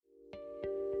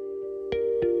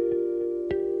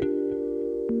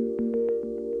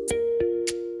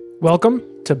Welcome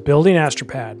to Building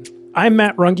Astropad. I'm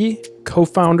Matt Runge,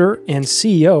 co-founder and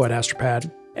CEO at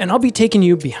Astropad, and I'll be taking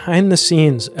you behind the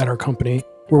scenes at our company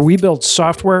where we build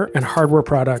software and hardware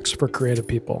products for creative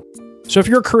people. So if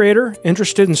you're a creator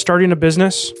interested in starting a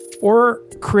business or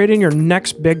creating your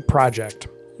next big project,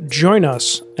 join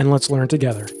us and let's learn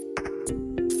together.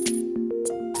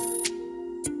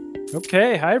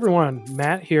 Okay, hi everyone,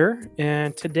 Matt here,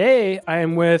 and today I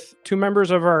am with two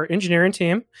members of our engineering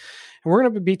team, and we're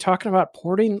going to be talking about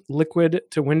porting Liquid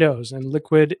to Windows. And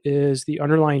Liquid is the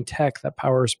underlying tech that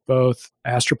powers both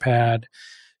Astropad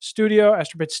Studio,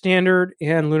 Astropad Standard,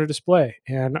 and Luna Display,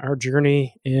 and our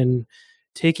journey in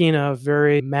taking a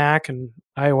very Mac and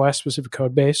iOS specific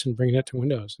code base and bringing it to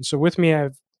Windows. And so with me, I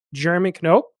have Jeremy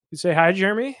Knoop. You say hi,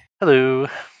 Jeremy. Hello.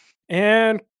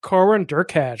 And Corwin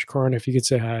Derkach. Corwin, if you could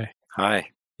say hi. Hi.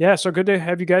 Yeah, so good to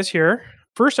have you guys here.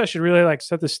 First, I should really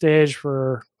set the stage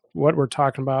for what we're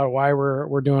talking about, why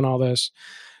we're doing all this.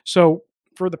 So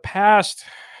for the past,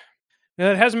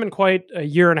 it hasn't been quite a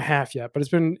year and a half yet, but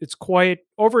it's quite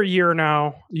over a year now,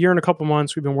 a year and a couple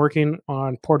months. We've been working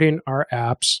on porting our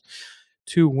apps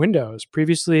to Windows.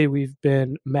 Previously, we've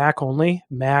been Mac only,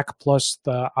 Mac plus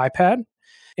the iPad,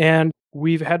 and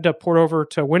we've had to port over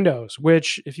to Windows,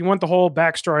 which if you want the whole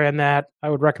backstory on that, I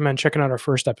would recommend checking out our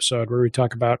first episode where we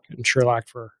talk about Sherlock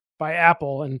by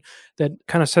Apple, and that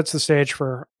kind of sets the stage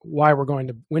for why we're going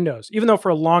to Windows. Even though for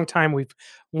a long time we've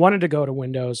wanted to go to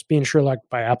Windows, being Sherlock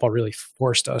by Apple really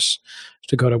forced us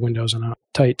to go to Windows on a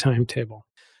tight timetable.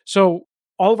 So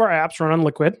all of our apps run on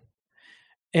Liquid,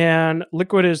 and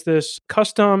Liquid is this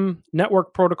custom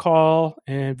network protocol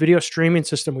and video streaming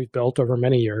system we've built over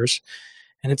many years.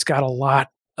 And it's got a lot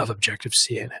of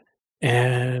Objective-C in it.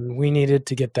 And we needed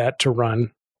to get that to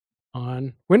run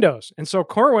on Windows. And so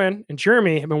Corwin and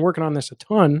Jeremy have been working on this a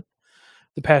ton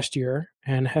the past year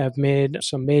and have made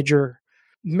some major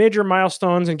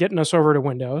milestones in getting us over to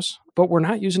Windows. But we're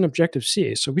not using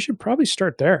Objective-C, so we should probably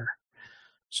start there.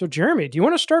 So Jeremy, do you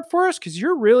want to start for us? Because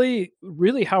you're really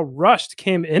how Rust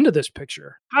came into this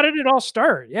picture. How did it all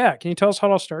start? Yeah, can you tell us how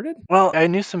it all started? Well, I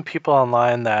knew some people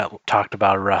online that talked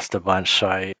about Rust a bunch, so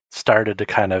I started to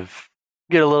kind of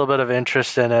get a little bit of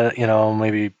interest in it,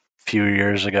 maybe a few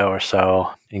years ago or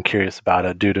so, and curious about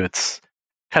it due to its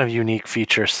kind of unique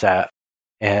feature set.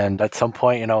 And at some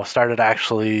point, started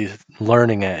actually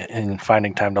learning it and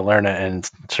finding time to learn it and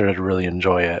started to really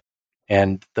enjoy it.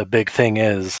 And the big thing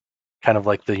is, kind of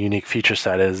like the unique feature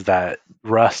set is that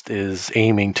Rust is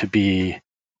aiming to be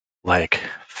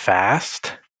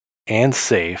fast and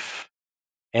safe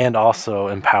and also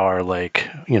empower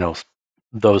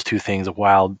those two things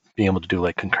while being able to do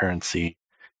concurrency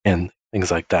and things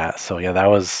like that. So yeah,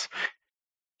 that was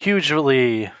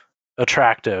hugely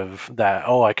attractive that,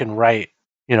 I can write,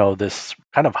 this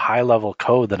kind of high level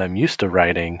code that I'm used to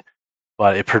writing,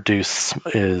 but it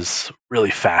is really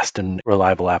fast and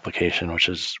reliable application, which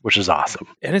is awesome.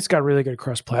 And it's got really good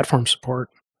cross-platform support,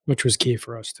 which was key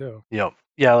for us too. Yep.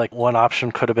 Yeah, one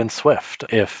option could have been Swift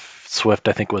if Swift,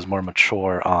 I think, was more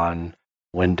mature on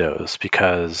Windows,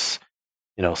 because,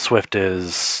 Swift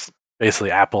is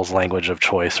basically Apple's language of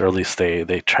choice, or at least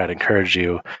they try to encourage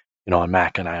you, on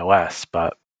Mac and iOS.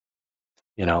 But,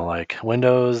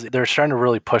 Windows, they're starting to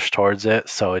really push towards it,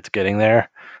 so it's getting there.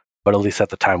 But at least at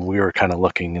the time we were kind of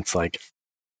looking, it's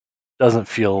doesn't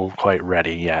feel quite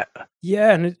ready yet.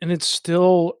 Yeah, and it's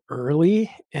still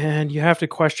early, and you have to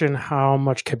question how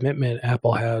much commitment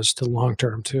Apple has to long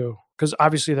term too, because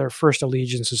obviously their first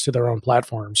allegiance is to their own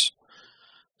platforms.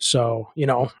 So,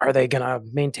 are they going to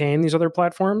maintain these other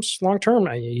platforms long term?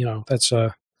 That's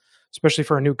especially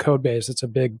for a new code base, it's a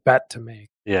big bet to make.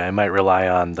 Yeah, I might rely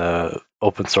on the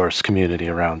open source community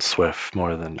around Swift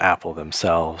more than Apple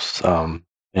themselves.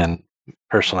 And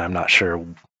personally, I'm not sure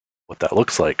what that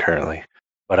looks like currently.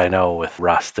 But I know with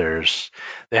Rust, they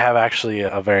have actually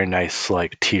a very nice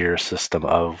tier system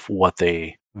of what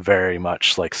they very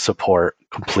much support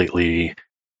completely, a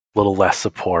little less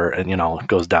support, and it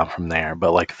goes down from there.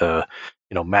 But the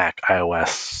Mac,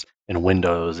 iOS, and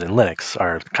Windows and Linux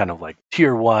are kind of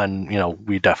tier one.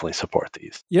 We definitely support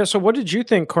these. Yeah. So what did you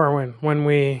think, Corwin, when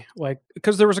we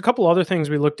because there was a couple other things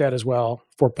we looked at as well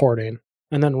for porting,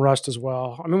 and then Rust as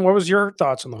well. I mean, what was your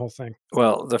thoughts on the whole thing?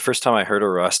 Well, the first time I heard of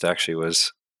Rust actually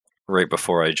was right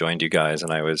before I joined you guys,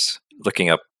 and I was looking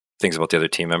up things about the other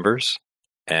team members,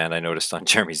 and I noticed on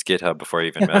Jeremy's GitHub before I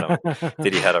even met him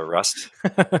that he had a Rust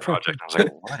project. I was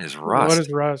like, what is Rust? What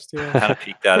is Rust? Yeah. Kind of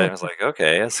peeked at it and was like,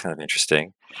 okay, that's kind of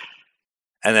interesting.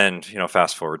 And then,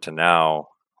 fast forward to now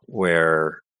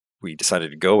where we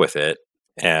decided to go with it,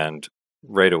 and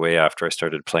right away after I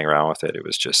started playing around with it, it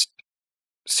was just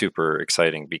super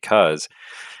exciting because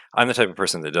I'm the type of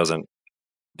person that doesn't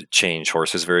change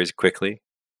horses very quickly.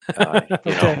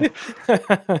 Okay.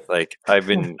 Like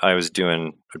I was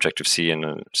doing Objective-C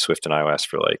and Swift and iOS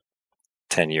for like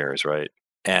 10 years, right?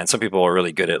 And some people are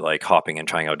really good at like hopping and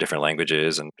trying out different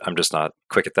languages, and I'm just not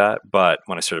quick at that. But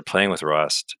when I started playing with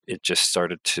Rust, it just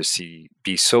started to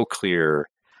be so clear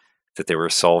that they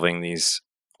were solving these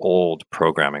old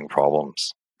programming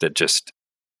problems that just,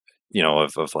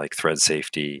 of like thread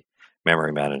safety,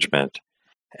 memory management,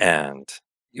 and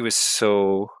it was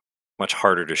so much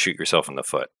harder to shoot yourself in the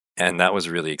foot. And that was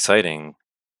really exciting.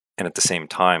 And at the same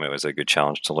time, it was a good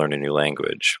challenge to learn a new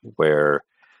language where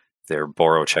their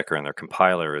borrow checker and their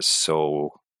compiler is so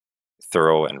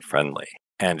thorough and friendly.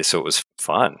 And so it was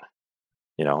fun.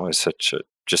 It was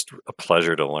just a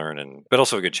pleasure to learn, but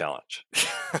also a good challenge.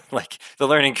 Like the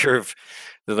learning curve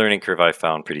I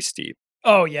found pretty steep.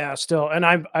 Oh yeah, still. And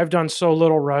I've done so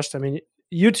little Rust. I mean,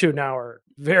 you two now are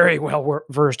very well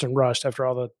versed in Rust after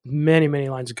all the many, many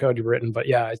lines of code you've written. But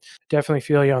yeah, I definitely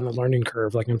feel you on the learning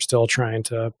curve. Like I'm still trying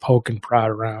to poke and prod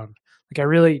around. Like I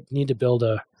really need to build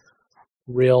a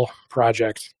real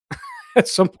project at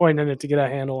some point in it to get a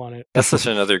handle on it. That's such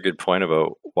another good point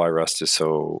about why Rust is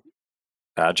so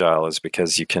agile, is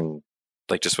because you can,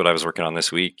 like just what I was working on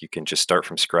this week, you can just start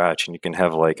from scratch and you can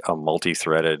have like a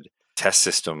multi-threaded test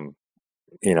system,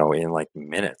 in like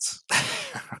minutes.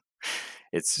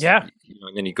 It's and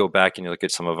then you go back and you look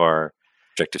at some of our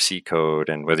Objective-C code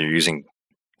and whether you're using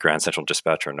Grand Central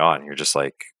Dispatch or not, and you're just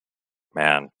like,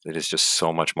 man, it is just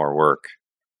so much more work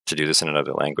to do this in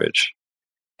another language.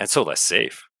 And so less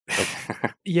safe.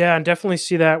 Yeah, and definitely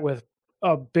see that with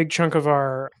a big chunk of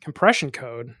our compression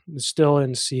code is still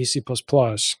in C, C++.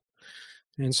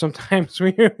 And sometimes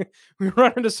we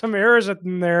run into some errors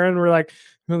in there and we're like,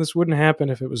 well, this wouldn't happen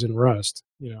if it was in Rust.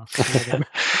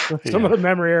 Some of the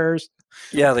memory errors.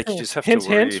 Yeah, like you just have hint, to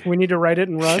worry. Hint, we need to write it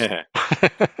in Rust.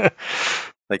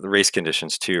 Like the race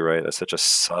conditions too, right? That's such a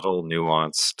subtle,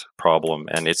 nuanced problem.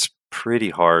 And it's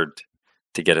pretty hard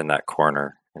to get in that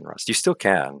corner in Rust. You still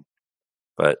can,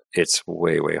 but it's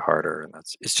way, way harder. And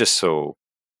it's just so,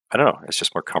 I don't know, it's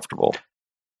just more comfortable.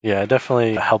 Yeah, it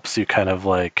definitely helps you kind of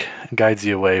like guides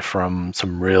you away from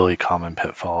some really common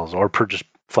pitfalls or just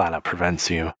flat out prevents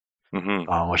you,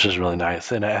 which is really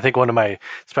nice. And I think one of my,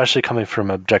 especially coming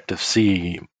from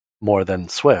Objective-C more than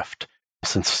Swift,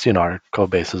 since, our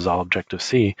code base is all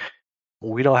Objective-C,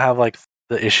 we don't have like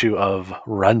the issue of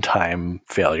runtime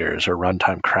failures or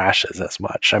runtime crashes as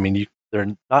much. I mean,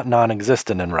 they're not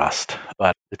non-existent in Rust,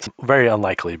 but it's very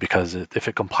unlikely because if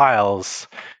it compiles,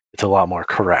 it's a lot more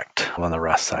correct on the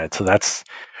Rust side. So that's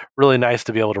really nice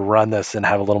to be able to run this and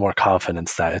have a little more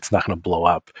confidence that it's not going to blow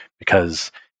up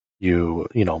because you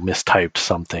mistyped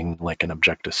something like an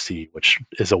Objective-C, which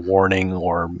is a warning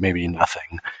or maybe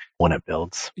nothing when it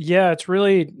builds. Yeah, it's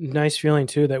really nice feeling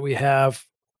too that we have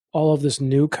all of this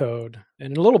new code.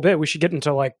 And in a little bit, we should get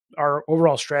into like our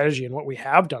overall strategy and what we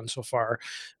have done so far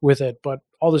with it. But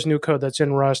all this new code that's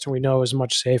in Rust and we know is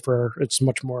much safer. It's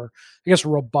much more, I guess,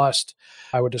 robust,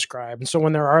 I would describe. And so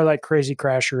when there are like crazy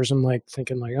crashers, I'm like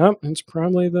thinking like, oh, it's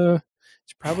probably the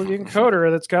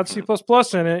encoder that's got C++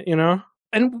 in it,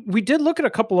 And we did look at a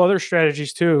couple other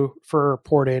strategies too for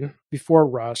porting before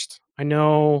Rust. I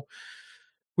know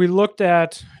we looked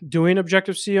at doing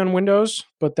Objective-C on Windows,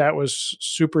 but that was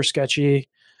super sketchy.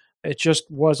 It just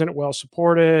wasn't well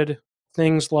supported.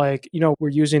 Things like, we're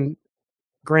using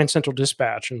Grand Central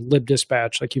Dispatch and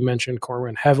libdispatch, like you mentioned,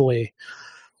 Corwin, heavily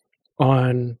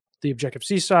on the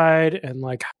Objective-C side, and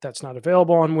like that's not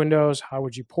available on Windows. How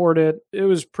would you port it? It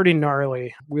was pretty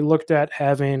gnarly. We looked at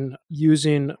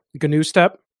using GNU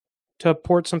Step to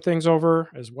port some things over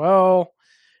as well,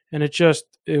 and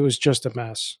it was just a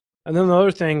mess. And then the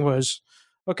other thing was,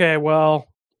 okay, well,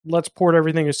 let's port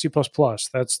everything to C++.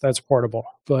 That's portable.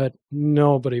 But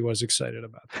nobody was excited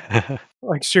about that.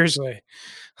 Like, seriously.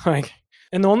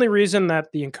 And the only reason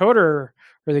that the encoder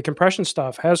or the compression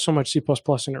stuff has so much C++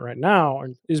 in it right now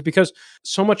is because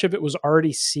so much of it was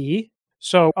already C.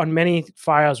 So on many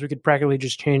files, we could practically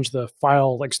just change the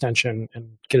file extension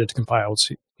and get it to compile with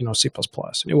C++.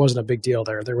 It wasn't a big deal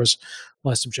there. There was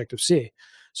less Objective-C.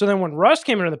 So then when Rust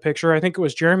came into the picture, I think it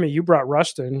was Jeremy, you brought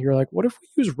Rust in. You're like, what if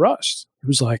we use Rust? It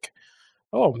was like,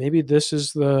 oh, maybe this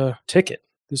is the ticket.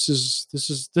 This is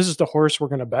the horse we're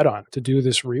going to bet on to do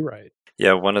this rewrite.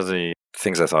 Yeah, one of the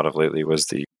things I thought of lately was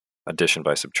the addition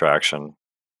by subtraction,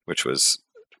 which was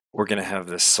we're going to have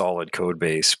this solid code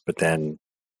base, but then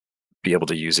be able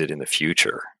to use it in the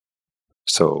future.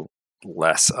 So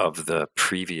less of the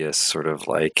previous sort of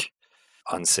like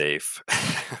unsafe.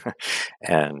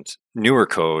 And newer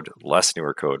code, less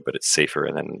newer code, but it's safer.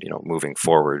 And then, moving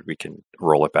forward, we can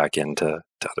roll it back into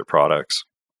other products.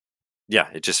 Yeah,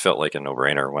 it just felt like a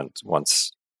no-brainer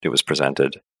once it was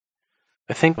presented.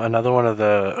 I think another one of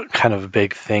the kind of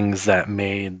big things that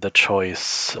made the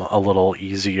choice a little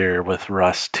easier with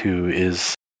Rust 2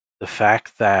 is the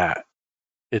fact that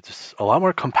it's a lot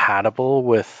more compatible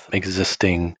with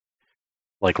existing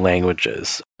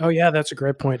languages. Oh yeah, that's a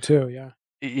great point too. Yeah.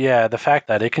 Yeah, the fact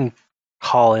that it can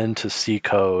call into C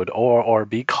code or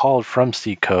be called from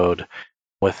C code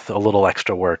with a little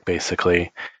extra work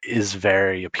basically is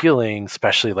very appealing,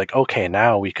 especially okay,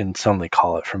 now we can suddenly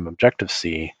call it from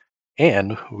Objective-C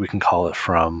and we can call it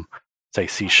from say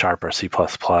C# or C++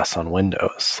 on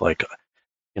Windows.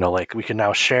 We can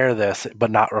now share this but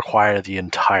not require the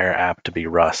entire app to be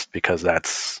Rust, because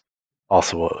that's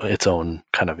also its own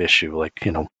kind of issue.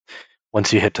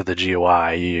 Once you hit to the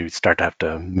GUI, you start to have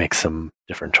to make some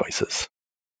different choices.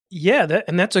 Yeah,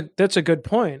 that's a good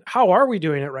point. How are we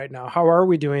doing it right now? How are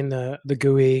we doing the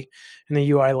GUI and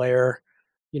the UI layer?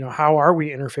 How are we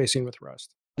interfacing with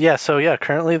Rust? Yeah, so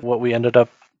currently what we ended up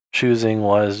choosing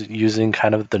was using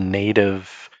kind of the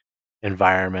native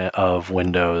environment of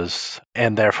Windows,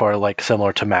 and therefore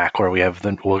similar to Mac, where we're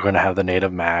going to have the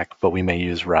native Mac, but we may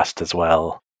use Rust as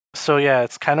well. So yeah,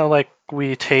 it's kind of like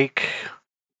we take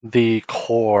the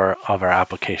core of our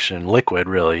application, Liquid,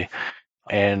 really,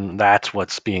 and that's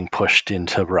what's being pushed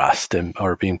into Rust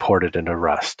or being ported into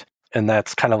Rust. And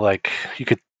that's kind of you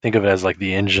could think of it as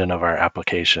the engine of our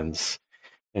applications.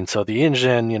 And so the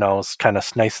engine, is kind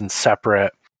of nice and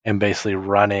separate and basically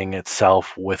running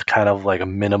itself with kind of a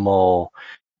minimal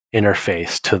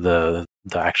interface to the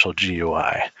actual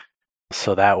GUI.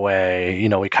 So that way,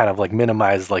 we kind of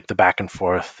minimize the back and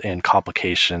forth and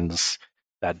complications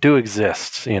that do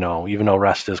exist, even though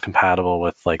Rust is compatible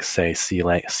with say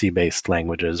C-based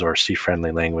languages or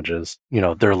C-friendly languages,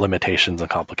 there are limitations and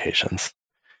complications.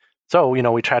 So,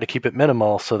 we try to keep it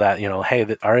minimal so that,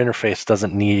 hey, our interface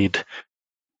doesn't need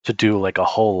to do a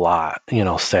whole lot,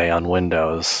 say on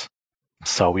Windows.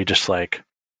 So we just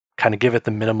kind of give it the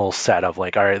minimal set of all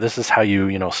right, this is how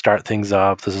you start things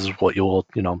up. This is what you'll,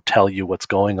 tell you what's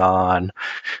going on.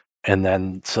 And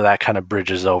then, so that kind of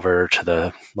bridges over to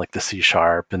the C#,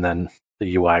 and then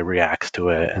the UI reacts to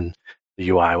it, and the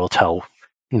UI will tell,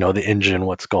 the engine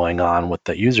what's going on, what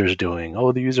the user's doing.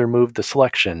 Oh, the user moved the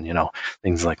selection,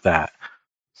 things like that.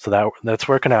 So that's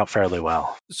working out fairly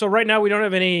well. So right now we don't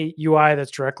have any UI that's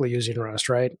directly using Rust,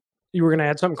 right? You were going to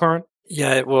add something, Corin?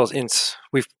 Yeah, well,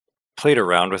 we've played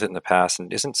around with it in the past,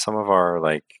 and isn't some of our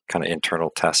kind of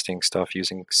internal testing stuff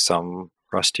using some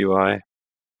Rust UI?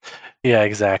 Yeah,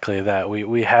 exactly. That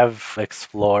we have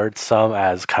explored some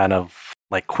as kind of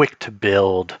quick to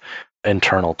build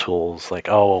internal tools.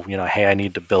 Hey, I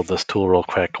need to build this tool real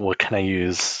quick. What can I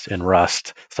use in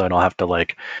Rust so I don't have to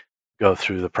go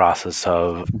through the process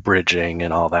of bridging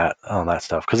and all that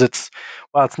stuff? Because it's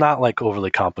not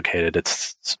overly complicated.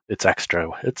 It's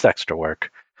extra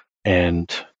work.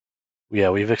 And yeah,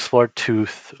 we've explored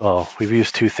we've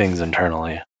used two things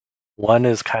internally. One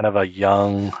is kind of a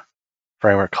young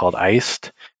framework called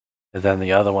Iced, and then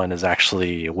the other one is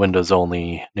actually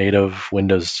Windows-only native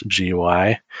Windows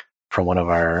GUI from one of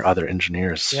our other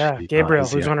engineers. Yeah, Gabriel,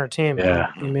 who's on our team.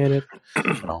 Yeah, he made it.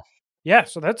 Yeah,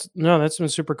 so that's been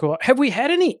super cool. Have we had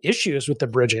any issues with the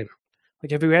bridging?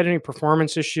 Have we had any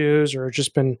performance issues, or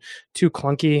just been too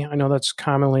clunky? I know that's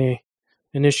commonly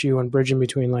an issue when bridging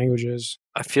between languages.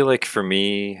 I feel like for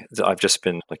me, I've just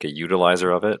been a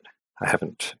utilizer of it. I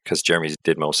haven't, because Jeremy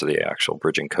did most of the actual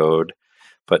bridging code.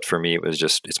 But for me,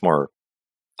 it's more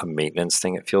a maintenance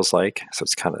thing, it feels like. So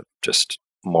it's kind of just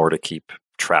more to keep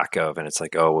track of. And it's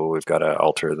we've got to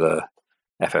alter the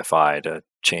FFI to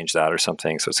change that or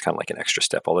something. So it's kind of an extra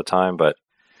step all the time, but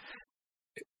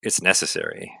it's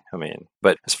necessary. I mean,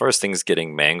 but as far as things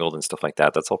getting mangled and stuff like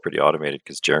that, that's all pretty automated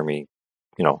because Jeremy,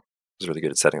 is really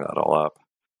good at setting that all up.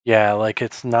 Yeah,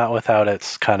 it's not without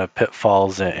its kind of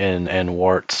pitfalls and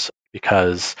warts,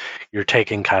 because you're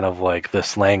taking kind of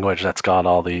this language that's got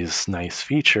all these nice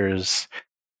features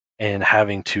and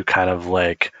having to kind of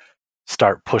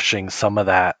start pushing some of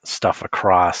that stuff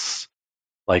across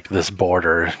this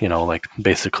border,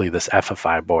 basically this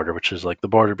FFI border, which is the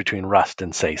border between Rust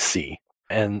and say C.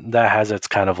 And that has its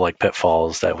kind of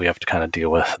pitfalls that we have to kind of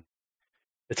deal with.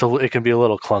 It can be a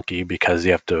little clunky because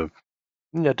you have to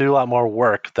do a lot more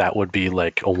work that would be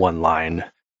a one-line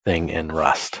thing in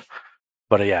Rust.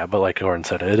 But like Corin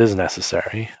said, it is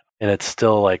necessary. And it's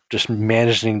still just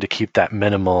managing to keep that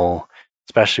minimal,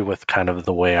 especially with kind of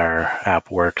the way our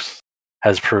app works,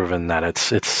 has proven that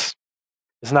it's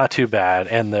It's not too bad,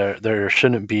 and there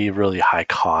shouldn't be really high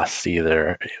costs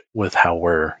either with how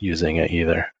we're using it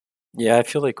either. Yeah, I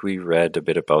feel like we read a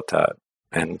bit about that,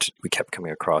 and we kept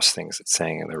coming across things that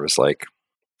saying there was like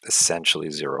essentially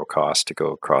zero cost to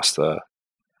go across the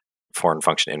foreign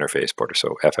function interface border,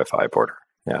 so FFI border.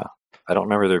 Yeah, I don't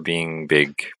remember there being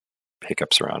big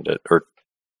hiccups around it. Or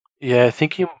yeah, I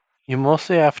think you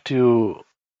mostly have to.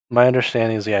 My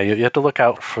understanding is, you have to look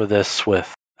out for this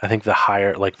with, I think,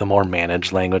 the more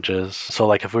managed languages. So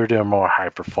like if we were doing more high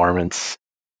performance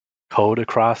code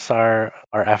across our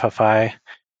FFI,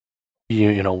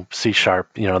 you know, C#,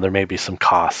 you know, there may be some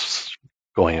costs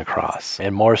going across.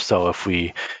 And more so if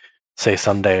we say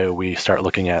someday we start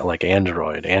looking at like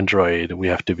Android, we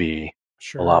have to be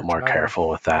a lot more Java. careful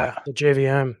with that. Yeah, the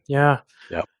JVM. Yeah.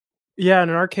 Yep. Yeah.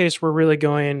 And in our case, we're really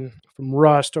going from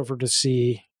Rust over to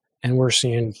C, and we're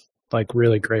seeing like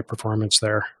really great performance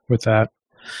there with that.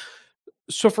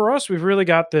 So for us, we've really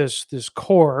got this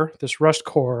core, this Rust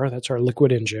core, that's our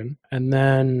Liquid engine. And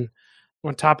then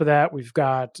on top of that, we've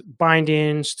got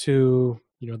bindings to,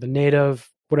 you know, the native,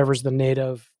 whatever's the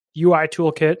native UI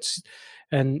toolkits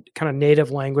and kind of native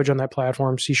language on that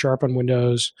platform, C# on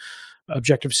Windows,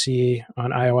 Objective-C on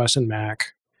iOS and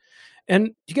Mac. And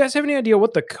do you guys have any idea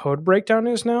what the code breakdown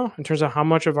is now in terms of how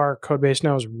much of our code base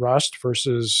now is Rust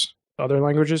versus other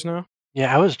languages now?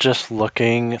 Yeah, I was just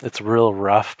looking. It's real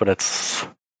rough, but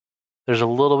there's a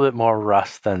little bit more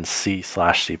Rust than C/C++,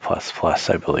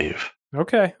 I believe.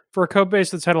 Okay. For a code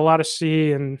base that's had a lot of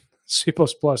C and C++,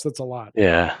 that's a lot.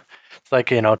 Yeah. It's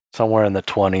like, you know, somewhere in the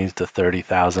 20s to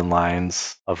 30,000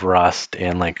 lines of Rust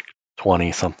and like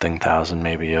 20-something thousand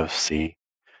maybe of C.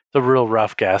 It's a real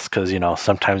rough guess because, you know,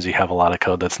 sometimes you have a lot of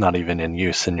code that's not even in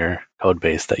use in your code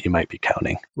base that you might be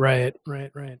counting. Right.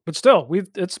 But still,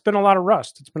 it's been a lot of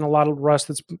Rust. It's been a lot of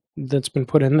Rust that's been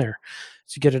put in there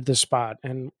to get at this spot.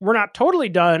 And we're not totally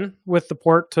done with the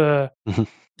port to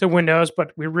Windows,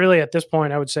 but we really, at this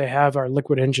point, I would say, have our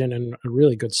Liquid engine in a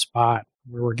really good spot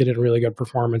where we're getting really good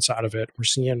performance out of it. We're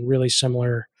seeing really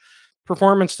similar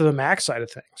performance to the Mac side of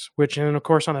things, which, and of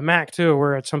course on the Mac too,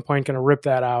 we're at some point going to rip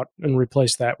that out and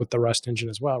replace that with the Rust engine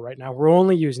as well. Right now, we're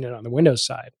only using it on the Windows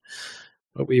side,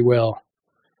 but we will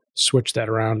switch that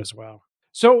around as well.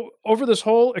 So over this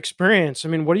whole experience, I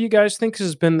mean, what do you guys think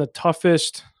has been the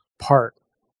toughest part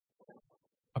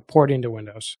of porting to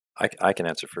Windows? I can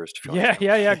answer first. If you want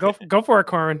Yeah. Go for it,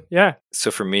 Corwin. Yeah.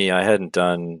 So for me, I hadn't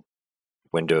done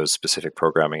Windows specific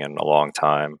programming in a long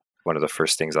time. One of the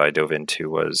first things I dove into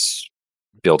was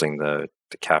building the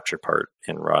capture part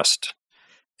in Rust.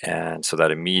 And so that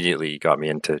immediately got me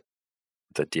into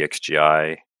the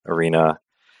DXGI arena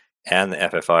and the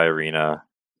FFI arena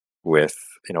with,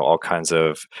 you know, all kinds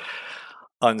of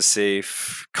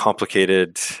unsafe,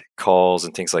 complicated calls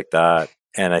and things like that.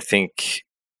 And I think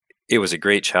it was a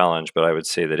great challenge, but I would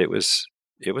say that it was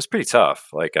pretty tough.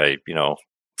 Like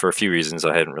for a few reasons,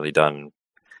 I hadn't really done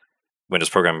Windows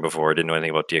programming before, didn't know anything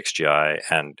about DXGI,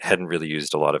 and hadn't really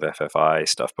used a lot of FFI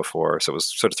stuff before. So it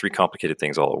was sort of three complicated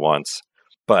things all at once,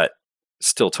 but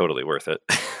still totally worth it.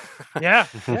 Yeah.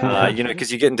 You know,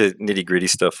 because you get into nitty gritty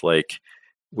stuff like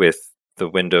with the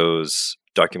Windows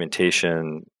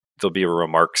documentation, there'll be a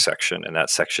remark section, and that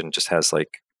section just has like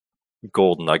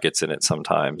gold nuggets in it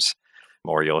sometimes.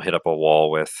 Or you'll hit up a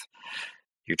wall with,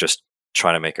 you're just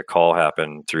trying to make a call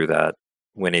happen through that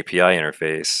WinAPI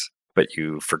interface, but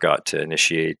you forgot to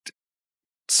initiate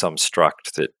some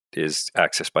struct that is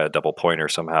accessed by a double pointer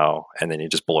somehow, and then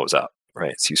it just blows up,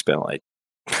 right? So you spend like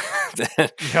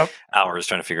hours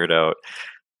trying to figure it out.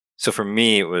 So for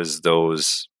me, it was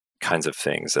those kinds of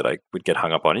things that I would get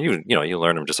hung up on. And you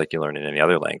learn them just like you learn in any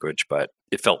other language, but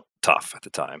it felt tough at the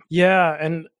time. Yeah,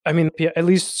 and I mean, at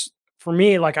least for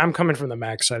me, like I'm coming from the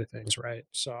Mac side of things, right?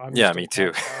 So I'm me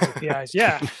too. APIs.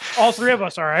 Yeah, all three of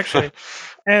us are actually,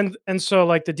 and so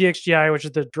like the DXGI, which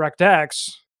is the DirectX,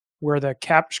 where the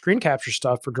screen capture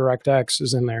stuff for DirectX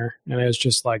is in there, and it's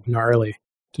just like gnarly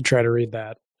to try to read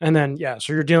that. And then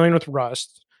so you're dealing with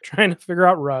Rust, trying to figure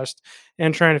out Rust,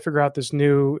 and trying to figure out this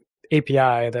new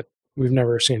API that we've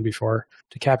never seen before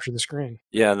to capture the screen.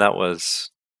 Yeah, and that was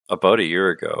about a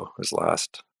year ago. It was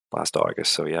last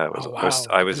August. So yeah, it was. Oh, wow.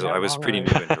 I was pretty new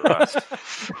into Rust.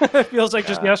 It feels like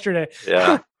just yesterday.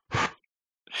 Yeah.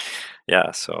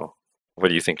 Yeah. So, what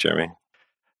do you think, Jeremy?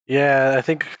 Yeah, I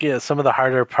think some of the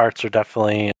harder parts are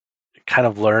definitely kind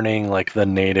of learning like the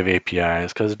native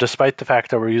APIs, because despite the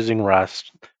fact that we're using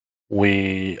Rust,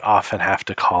 we often have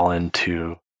to call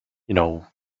into, you know,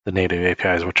 the native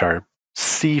APIs, which are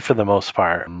C for the most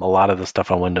part. A lot of the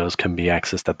stuff on Windows can be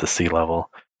accessed at the C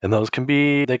level. And those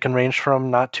they can range from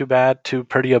not too bad to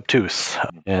pretty obtuse.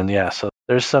 And yeah, so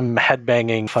there's some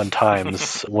headbanging fun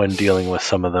times when dealing with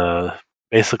some of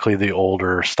basically the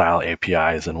older style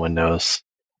APIs in Windows.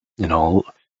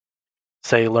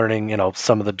 Say learning,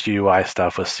 some of the GUI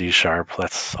stuff with C#,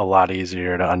 that's a lot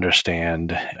easier to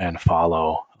understand and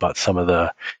follow. But some of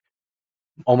the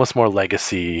almost more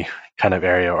legacy kind of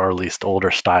area, or at least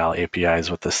older style APIs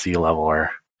with the C level, it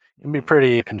can be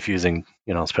pretty confusing,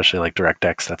 especially like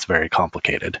DirectX. That's very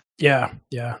complicated. Yeah.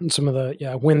 And some of the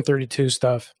Win32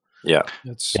 stuff. Yeah.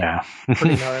 It's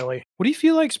pretty gnarly. What do you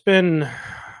feel like's been,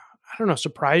 I don't know,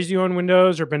 surprised you on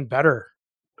Windows or been better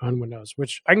on Windows?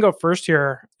 Which I can go first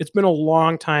here. It's been a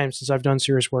long time since I've done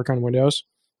serious work on Windows.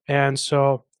 And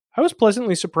so I was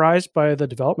pleasantly surprised by the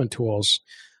development tools.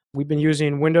 We've been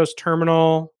using Windows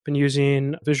Terminal, been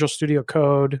using Visual Studio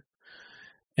Code,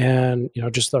 and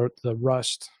just the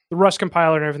Rust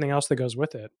compiler and everything else that goes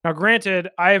with it. Now, granted,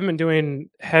 I haven't been doing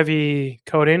heavy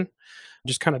coding,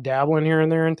 just kind of dabbling here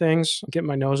and there in things, getting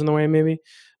my nose in the way maybe.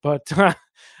 But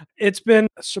it's been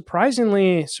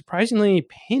surprisingly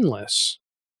painless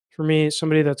for me,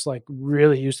 somebody that's like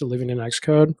really used to living in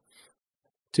Xcode,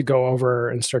 to go over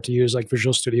and start to use like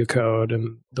Visual Studio Code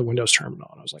and the Windows Terminal.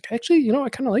 And I was like, actually, I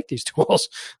kind of like these tools.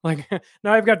 Like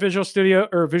now I've got Visual Studio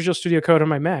Code on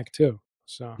my Mac too.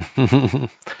 So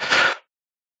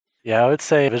yeah, I would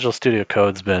say Visual Studio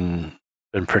Code's been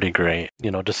pretty great.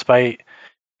 Despite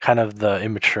kind of the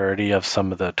immaturity of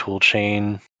some of the tool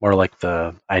chain, more like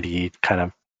the IDE kind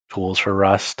of tools for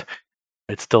Rust,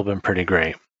 it's still been pretty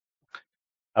great.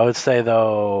 I would say,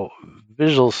 though,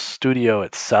 Visual Studio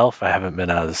itself, I haven't been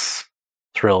as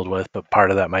thrilled with, but part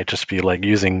of that might just be like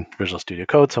using Visual Studio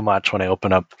Code so much. When I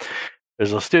open up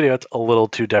Visual Studio, it's a little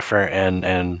too different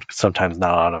and sometimes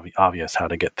not obvious how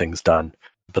to get things done.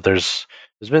 But there's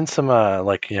been some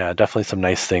definitely some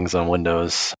nice things on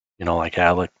Windows.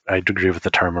 I agree with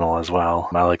the terminal as well.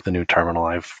 I like the new terminal.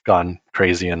 I've gone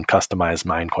crazy and customized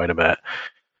mine quite a bit.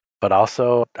 But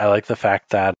also, I like the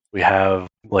fact that we have,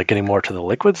 like, getting more to the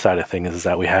liquid side of things, is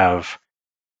that we have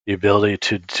the ability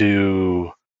to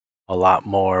do a lot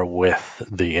more with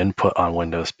the input on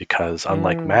Windows, because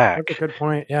unlike Mac... That's a good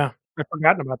point, yeah. I've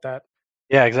forgotten about that.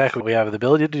 Yeah, exactly. We have the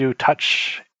ability to do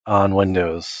touch on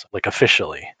Windows, like,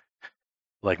 officially.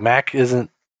 Like, Mac isn't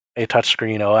a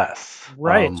touchscreen OS.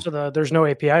 Right, so there's no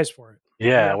APIs for it.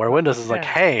 Yeah, where Windows is like,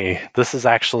 hey, this is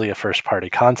actually a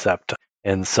first-party concept.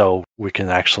 And so we can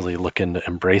actually look into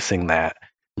embracing that,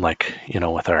 like,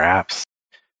 with our apps.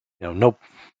 No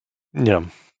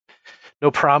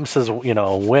promises,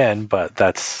 when, but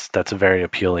that's a very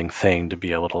appealing thing to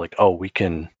be able to, like, we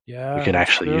can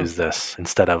actually use this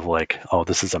instead of like,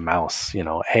 this is a mouse,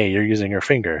 hey, you're using your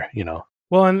finger,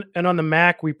 Well, and on the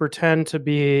Mac, we pretend to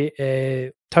be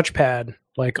a touchpad,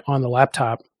 like on the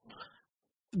laptop.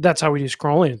 That's how we do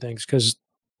scrolling and things, because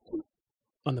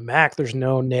on the Mac, there's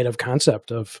no native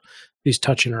concept of these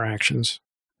touch interactions.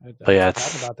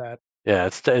 It's about that. Yeah,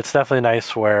 it's definitely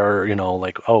nice where,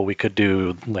 we could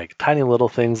do like tiny little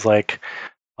things, like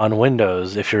on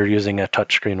Windows, if you're using a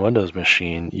touchscreen Windows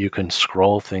machine, you can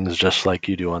scroll things just like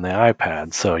you do on the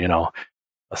iPad. So,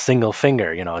 a single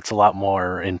finger, it's a lot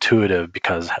more intuitive,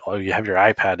 because you have your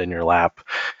iPad in your lap,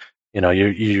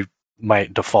 you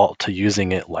might default to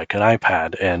using it like an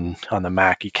iPad, and on the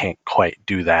Mac, you can't quite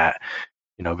do that.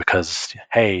 Because,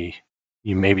 hey,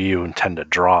 you intend to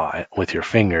draw it with your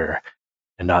finger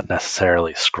and not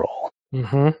necessarily scroll.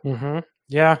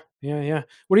 Yeah.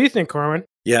 What do you think, Corwin?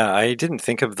 Yeah, I didn't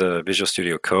think of the Visual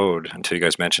Studio Code until you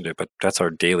guys mentioned it, but that's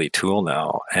our daily tool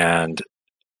now, and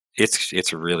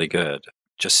it's really good.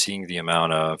 Just seeing the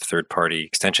amount of third-party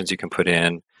extensions you can put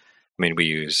in. I mean, we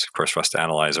use, of course, Rust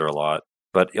Analyzer a lot,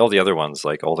 but all the other ones,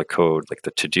 like all the code, like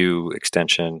the To-Do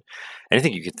extension,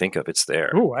 anything you can think of, it's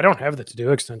there. Ooh, I don't have the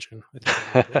To-Do extension.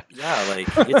 Yeah, like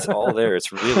it's all there.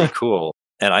 It's really cool.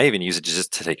 And I even use it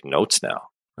just to take notes now,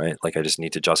 right? Like I just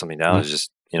need to jot something down. It's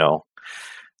just, so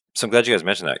I'm glad you guys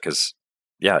mentioned that, because,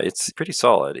 yeah, it's pretty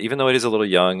solid. Even though it is a little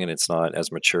young and it's not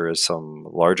as mature as some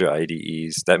larger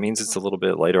IDEs, that means it's a little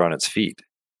bit lighter on its feet,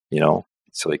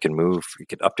 so it can move, it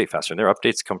can update faster. And their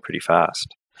updates come pretty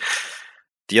fast.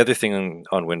 The other thing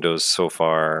on Windows so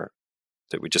far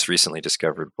that we just recently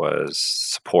discovered was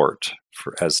support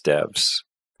as devs.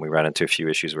 We ran into a few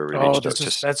issues where we reached out.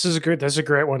 That's a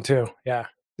great one too. Yeah,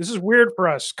 this is weird for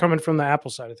us coming from the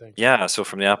Apple side of things. Yeah, so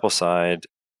from the Apple side,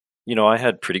 I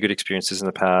had pretty good experiences in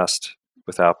the past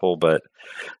with Apple, but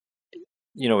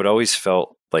it always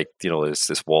felt like it's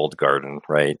this walled garden,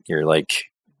 right? You're like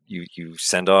you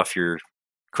send off your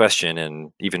question,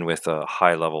 and even with a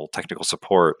high level technical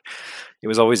support, it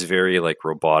was always very like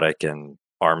robotic and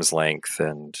arm's length,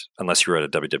 and unless you were at a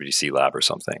WWDC lab or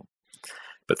something.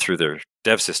 But through their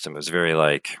dev system, it was very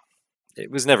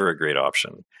it was never a great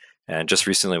option. And just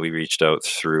recently we reached out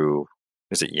through,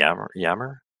 is it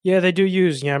Yammer? Yeah, they do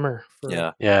use Yammer.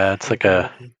 Yeah. Yeah, it's like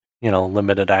a,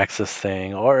 limited access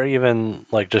thing, or even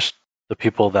like just the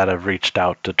people that have reached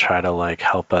out to try to like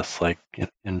help us, like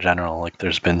in general. Like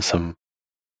there's been some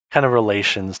kind of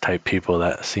relations type people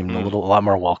that seemed a lot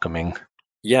more welcoming.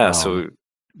 Yeah, so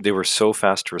they were so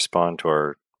fast to respond to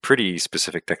our pretty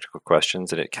specific technical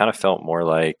questions, and it kind of felt more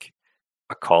like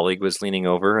a colleague was leaning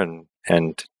over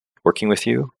and working with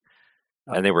you.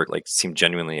 And they were seemed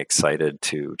genuinely excited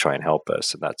to try and help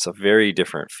us. And that's a very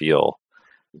different feel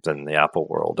than the Apple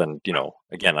world. And,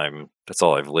 again, that's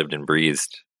all I've lived and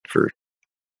breathed for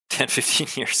 10, 15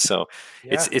 years. So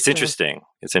it's interesting.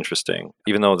 It's interesting.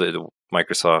 Even though the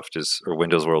Microsoft or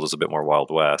Windows world is a bit more Wild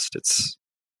West, it's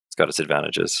got its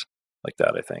advantages like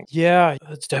that, I think. Yeah,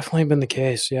 it's definitely been the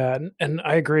case. Yeah. And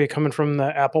I agree, coming from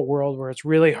the Apple world where it's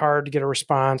really hard to get a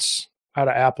response out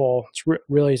of Apple. It's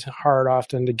really hard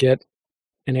often to get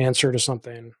an answer to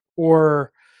something,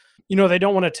 or they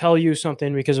don't want to tell you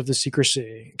something because of the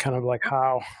secrecy, kind of like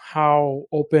how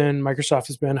open Microsoft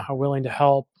has been, how willing to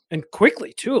help, and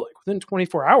quickly too, like within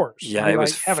 24 hours. Yeah, it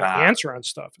was have an answer on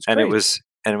stuff. It's and great.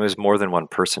 it was more than one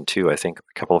person too. I think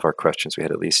a couple of our questions we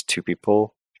had at least two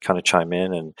people kind of chime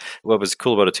in, and what was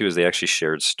cool about it too is they actually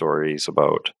shared stories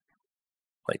about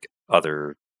like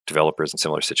other developers in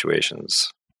similar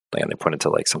situations, and they pointed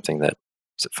to something that,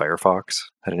 was it Firefox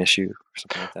had an issue or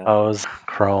something like that? Oh, it was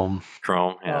Chrome.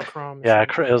 Chrome, yeah. Oh, Chrome. Yeah,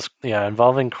 it was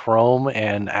involving Chrome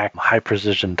and high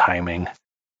precision timing.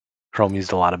 Chrome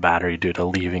used a lot of battery due to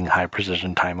leaving high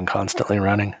precision timing constantly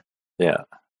running. Yeah.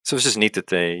 So it's just neat that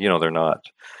they, they're not.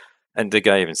 And the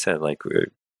guy even said,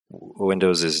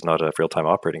 Windows is not a real-time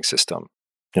operating system.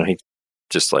 He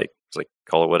just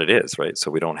call it what it is, right?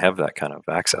 So we don't have that kind of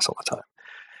access all the time.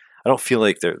 I don't feel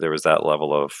like there was that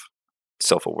level of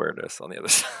self-awareness on the other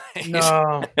side.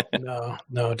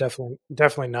 No,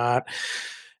 definitely not.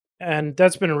 And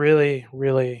that's been really,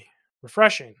 really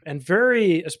refreshing, and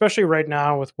very, especially right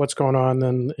now with what's going on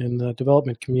in the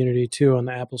development community too, on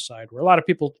the Apple side, where a lot of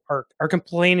people are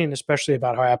complaining, especially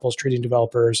about how Apple's treating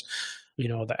developers.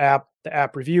 The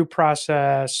app review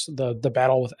process, the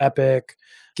battle with Epic,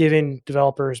 giving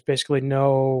developers basically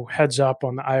no heads up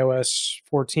on the iOS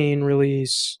 14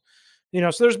 release.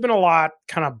 So there's been a lot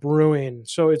kind of brewing.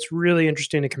 So it's really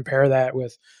interesting to compare that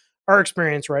with our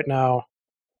experience right now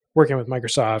working with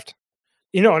Microsoft.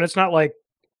 And it's not like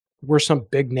we're some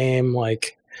big name,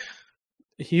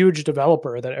 huge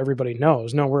developer that everybody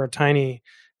knows. No, we're a tiny,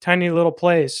 tiny little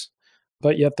place,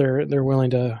 but yet they're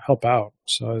willing to help out.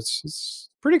 So it's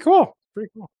pretty cool. Pretty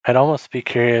cool. I'd almost be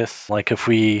curious, if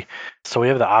we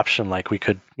have the option, we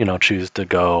could, choose to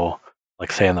go,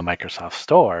 say in the Microsoft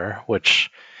Store, which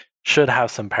should have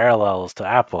some parallels to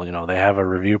Apple. They have a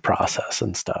review process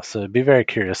and stuff. So I'd be very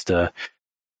curious to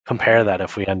compare that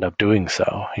if we end up doing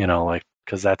so,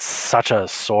 because that's such a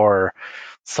sore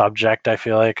subject, I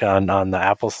feel like, on the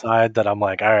Apple side, that I'm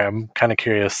like, all right, I'm kind of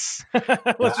curious.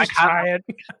 Let's just try it.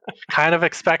 Kind of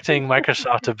expecting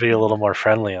Microsoft to be a little more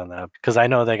friendly on that, because I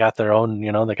know they got their own,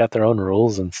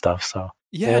 rules and stuff. So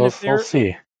yeah, we'll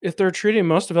see. If they're treating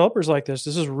most developers like this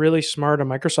is really smart on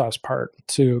Microsoft's part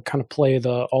to kind of play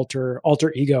the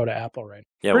alter ego to Apple, right?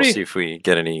 Yeah, we'll see if we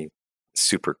get any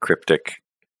super cryptic,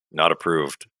 not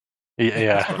approved.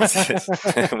 Yeah.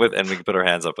 and we can put our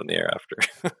hands up in the air after.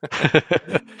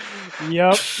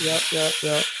 Yep.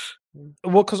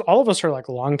 Well, because all of us are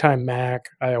longtime Mac,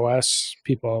 iOS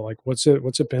people. What's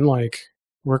it been like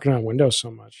working on Windows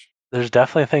so much? There's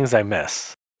definitely things I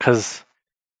miss, because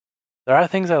there are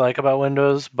things I like about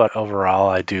Windows, but overall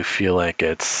I do feel like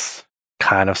it's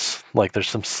kind of there's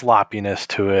some sloppiness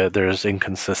to it. There's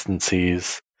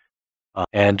inconsistencies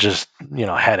and just,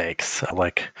 headaches.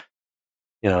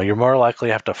 You're more likely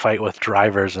to have to fight with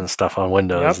drivers and stuff on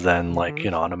Windows than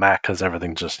on a Mac, because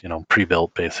everything's just,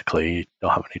 pre-built basically. You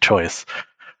don't have any choice.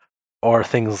 Or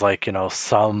things like,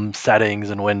 some settings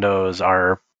in Windows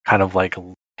are kind of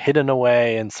hidden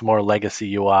away in some more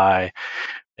legacy UI.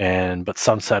 But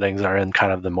some settings are in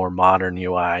kind of the more modern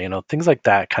UI, things like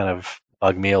that kind of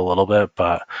bug me a little bit,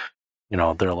 but, they're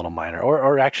a little minor.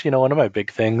 Or actually, one of my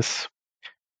big things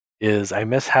is I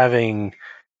miss having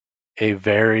a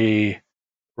very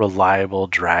reliable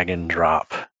drag and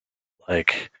drop.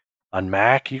 On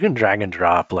Mac, you can drag and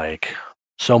drop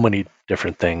so many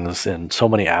different things, and so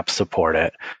many apps support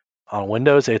it. On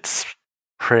Windows, it's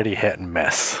pretty hit and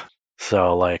miss.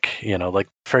 So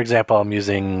for example, I'm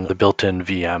using the built-in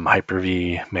VM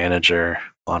Hyper-V manager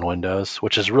on Windows,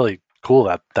 which is really cool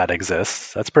that that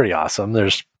exists. That's pretty awesome.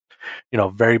 There's,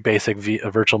 very basic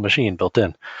a virtual machine built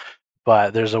in.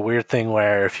 But there's a weird thing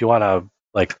where if you want to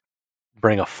like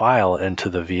bring a file into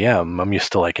the VM, I'm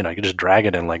used to like, you can just drag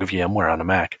it in like VMware on a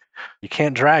Mac. You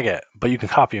can't drag it, but you can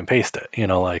copy and paste it,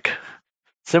 like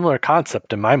similar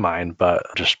concept in my mind, but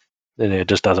it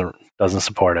just doesn't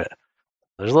support it.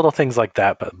 There's little things like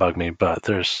that that bug me, but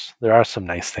there are some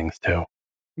nice things too.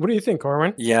 What do you think,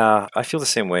 Corwin? Yeah, I feel the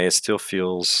same way. It still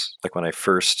feels like when I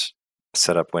first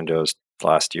set up Windows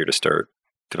last year to start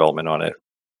development on it,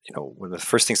 one of the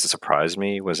first things that surprised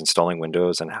me was installing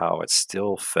Windows and how it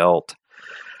still felt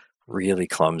really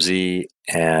clumsy,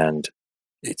 and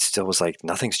it still was like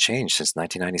nothing's changed since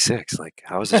 1996. Like,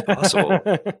 how is this possible?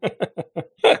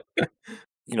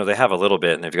 They have a little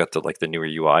bit, and they've got the newer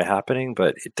UI happening,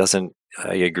 but it doesn't.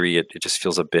 I agree. It just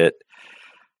feels a bit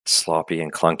sloppy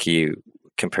and clunky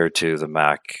compared to the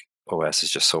Mac OS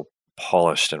is just so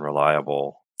polished and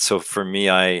reliable. So for me,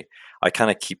 I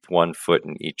kind of keep one foot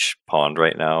in each pond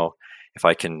right now. If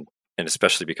I can, and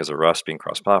especially because of Rust being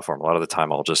cross-platform, a lot of the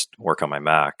time I'll just work on my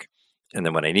Mac, and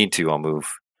then when I need to, I'll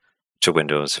move to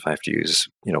Windows if I have to use,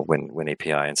 Win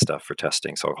API and stuff for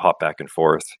testing. So I'll hop back and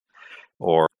forth.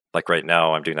 Or like right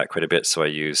now, I'm doing that quite a bit. So I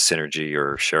use Synergy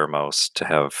or ShareMouse to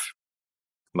have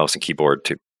mouse and keyboard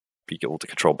to be able to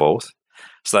control both.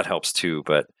 So that helps too.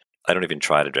 But I don't even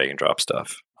try to drag and drop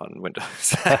stuff on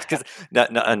Windows because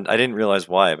and I didn't realize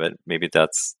why, but maybe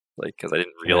that's because I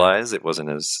didn't realize it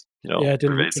wasn't as it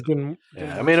didn't.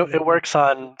 I mean, it works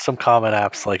on some common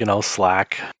apps like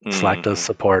Slack. Mm-hmm. Slack does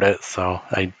support it, so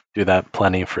I do that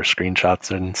plenty for screenshots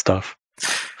and stuff.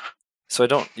 So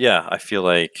I feel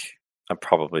like I'm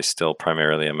probably still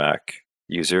primarily a Mac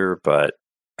user, but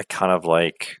I kind of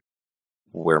like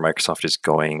where Microsoft is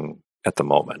going at the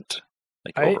moment.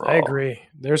 I agree.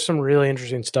 There's some really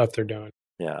interesting stuff they're doing.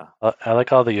 Yeah. I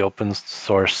like all the open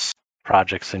source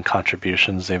projects and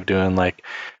contributions they've doing,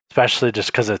 especially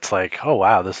just because it's like, oh,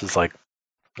 wow, this is like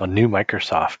a new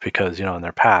Microsoft because, in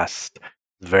their past,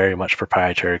 very much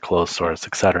proprietary, closed source,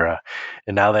 etc.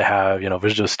 And now they have,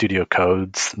 Visual Studio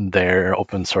Codes, their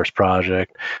open source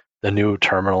project. The new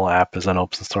terminal app is an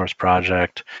open source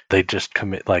project. They just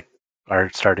are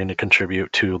starting to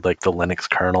contribute to the Linux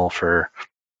kernel for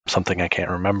something I can't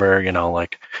remember.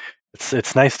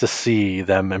 It's nice to see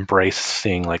them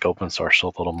embracing open source a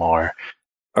little more.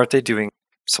 Aren't they doing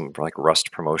some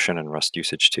Rust promotion and Rust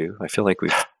usage too? I feel like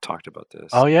we've talked about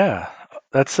this. Oh yeah,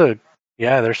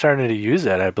 they're starting to use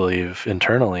it, I believe,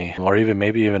 internally, or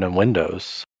maybe even in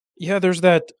Windows. Yeah, there's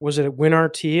that. Was it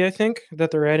WinRT? I think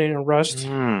that they're adding in Rust.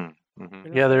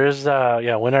 Mm-hmm. Yeah, there is.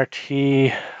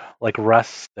 WinRT,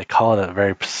 Rust. They call it a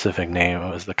very specific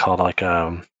name. They call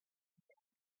it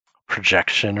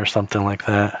projection or something like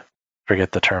that.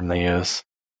 Forget the term they use.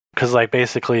 Because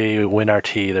basically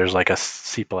WinRT, there's a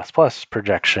C++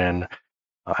 projection.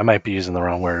 I might be using the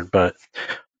wrong word, but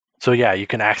so yeah, you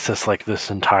can access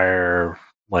this entire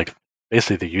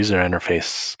basically the user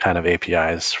interface kind of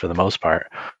APIs for the most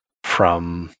part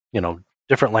from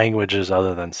different languages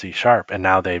other than C#, and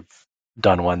now they've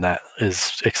done one that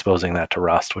is exposing that to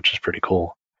Rust, which is pretty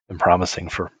cool and promising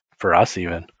for us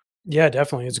even. Yeah,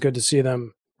 definitely. It's good to see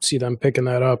them picking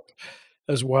that up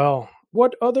as well.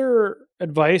 What other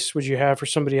advice would you have for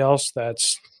somebody else that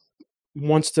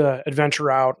wants to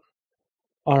adventure out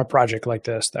on a project like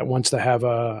this, that wants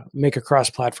to make a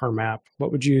cross-platform app?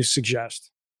 What would you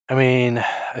suggest? I mean,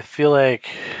 I feel like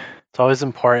it's always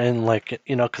important,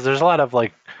 because there's a lot of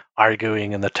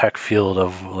arguing in the tech field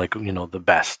of the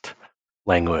best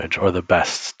language or the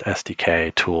best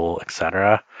SDK tool,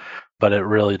 etc. But it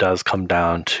really does come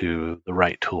down to the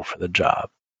right tool for the job.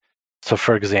 So,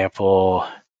 for example,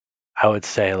 I would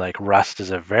say Rust is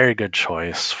a very good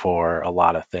choice for a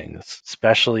lot of things,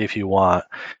 especially if you want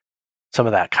some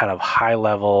of that kind of high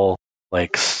level,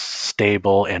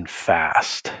 stable and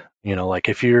fast.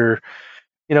 If you're,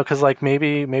 because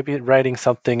maybe writing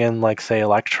something in say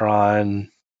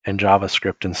Electron and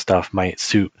JavaScript and stuff might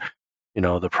suit,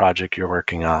 the project you're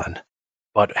working on.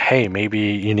 But hey, maybe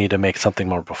you need to make something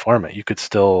more performant. You could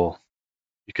still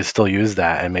use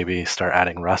that and maybe start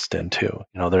adding Rust in too.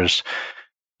 There's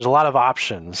a lot of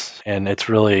options, and it's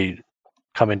really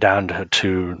coming down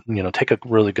to take a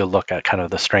really good look at kind of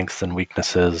the strengths and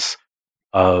weaknesses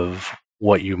of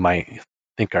what you might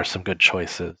think are some good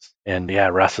choices. And yeah,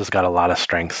 Rust has got a lot of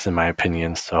strengths in my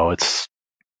opinion. So it's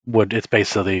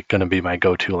basically going to be my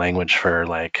go-to language for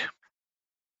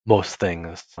most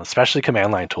things, especially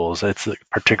command line tools. It's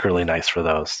particularly nice for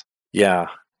those. Yeah,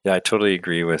 I totally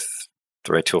agree with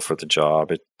the right tool for the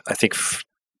job. I think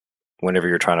whenever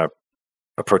you're trying to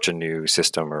approach a new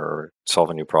system or solve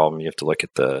a new problem, you have to look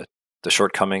at the the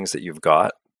shortcomings that you've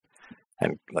got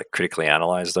and like critically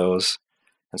analyze those.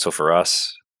 And so for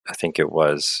us, I think it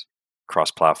was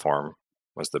cross-platform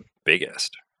was the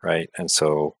biggest, right? And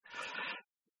so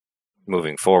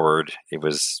moving forward, it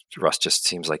was Rust just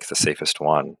seems like the safest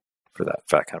one for that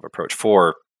kind of approach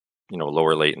for,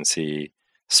 lower latency,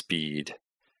 speed,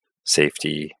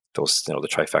 safety, those, the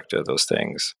trifecta of those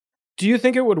things. Do you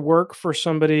think it would work for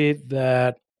somebody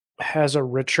that has a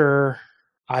richer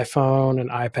iPhone and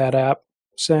iPad app,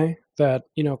 say, that,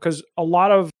 because a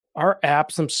lot of our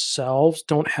apps themselves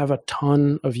don't have a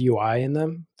ton of UI in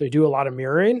them. They do a lot of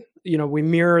mirroring. We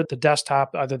mirror the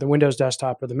desktop, either the Windows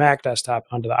desktop or the Mac desktop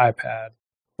onto the iPad,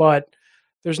 but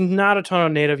there's not a ton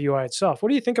of native UI itself. What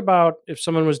do you think about if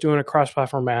someone was doing a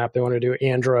cross-platform app, they want to do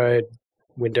Android,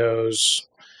 Windows,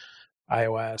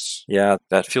 iOS? Yeah,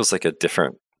 that feels like a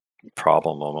different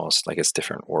problem almost, like it's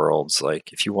different worlds.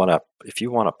 Like if you want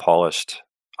a polished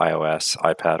iOS,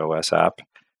 iPad OS app,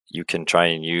 you can try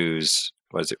and use,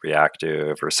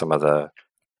 Reactive or some of the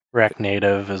React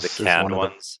Native the canned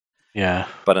ones. Yeah.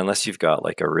 But unless you've got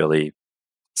like a really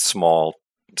small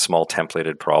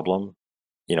templated problem,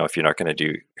 if you're not going to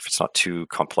do, if it's not too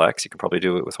complex, you can probably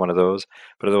do it with one of those.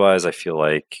 But otherwise, I feel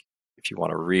like if you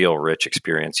want a real rich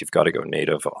experience, you've got to go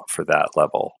native for that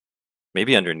level.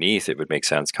 Maybe underneath it would make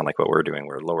sense, kind of like what we're doing,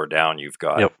 where lower down you've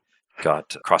got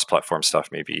cross-platform stuff.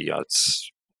 Maybe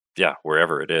it's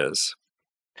wherever it is.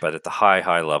 But at the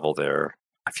high level there,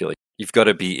 I feel like you've got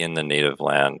to be in the native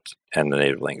land and the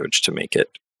native language to make it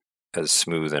as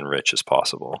smooth and rich as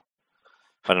possible.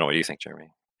 I don't know. What do you think,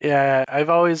 Jeremy? Yeah, I've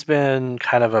always been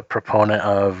kind of a proponent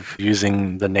of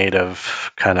using the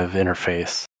native kind of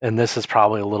interface. And this is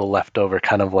probably a little leftover,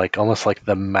 kind of like almost like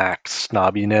the Mac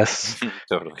snobbiness.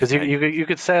 Totally. Because you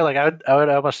could say, like, I would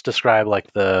almost describe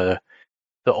like the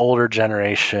older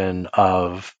generation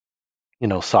of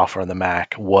software on the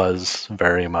Mac was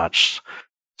very much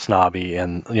snobby,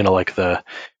 and like I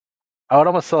would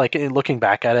almost say, like, looking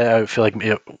back at it, I feel like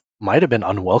it might have been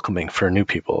unwelcoming for new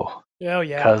people. Oh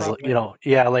yeah, because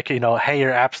probably. hey,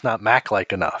 your app's not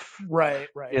Mac-like enough. Right.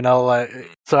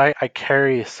 So I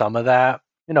carry some of that.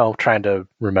 Trying to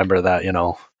remember that.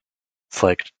 It's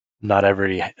like not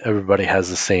everybody has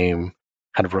the same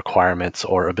kind of requirements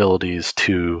or abilities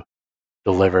to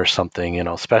deliver something.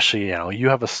 Especially you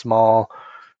have a small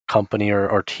company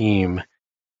or team,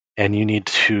 and you need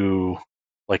to,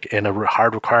 like, in a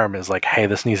hard requirement is like, hey,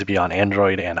 this needs to be on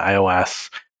Android and iOS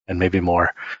and maybe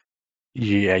more.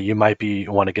 Yeah, you might be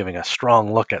giving a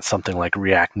strong look at something like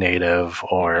React Native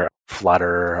or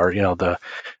Flutter, or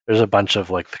there's a bunch of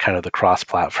like the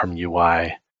cross-platform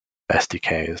UI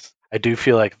SDKs. I do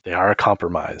feel like they are a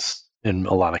compromise in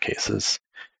a lot of cases.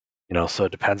 So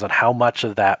it depends on how much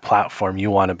of that platform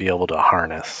you want to be able to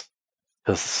harness,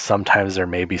 because sometimes there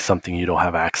may be something you don't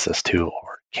have access to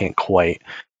or can't quite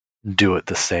do it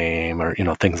the same, or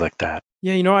things like that.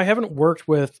 Yeah, I haven't worked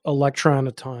with Electron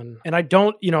a ton, and I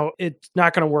don't, it's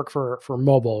not going to work for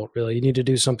mobile, really. You need to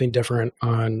do something different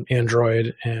on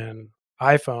Android and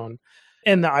iPhone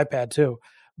and the iPad too.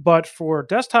 But for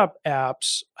desktop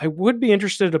apps, I would be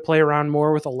interested to play around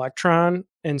more with Electron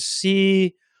and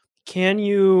see, can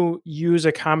you use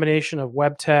a combination of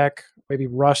web tech, maybe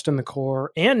Rust in the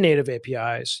core, and native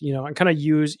APIs, and kind of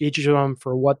use each of them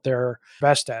for what they're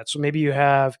best at. So maybe you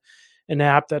have an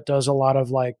app that does a lot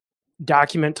of like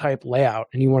document type layout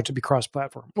and you want it to be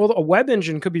cross-platform. Well, a web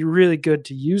engine could be really good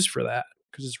to use for that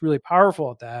because it's really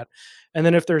powerful at that. And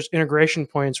then if there's integration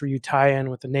points where you tie in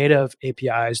with the native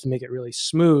APIs to make it really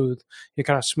smooth, you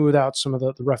kind of smooth out some of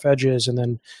the rough edges, and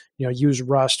then use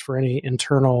Rust for any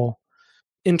internal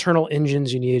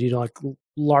engines you need, like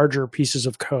larger pieces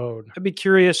of code. I'd be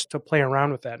curious to play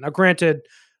around with that. Now, granted,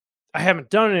 I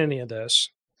haven't done any of this,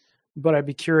 but I'd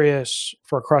be curious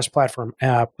for a cross-platform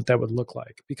app what that would look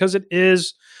like, because it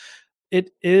is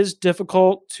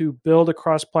difficult to build a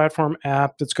cross-platform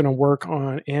app that's going to work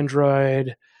on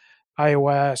Android,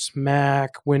 iOS,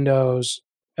 Mac, Windows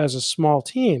as a small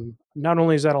team. Not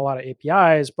only is that a lot of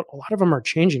APIs, but a lot of them are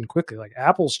changing quickly. Like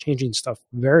Apple's changing stuff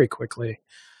very quickly.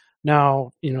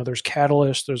 Now, there's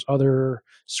Catalyst, there's other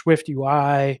Swift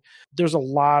UI. There's a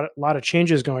lot of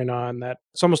changes going on that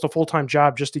it's almost a full-time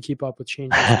job just to keep up with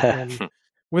changes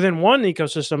within one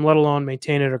ecosystem, let alone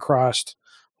maintain it across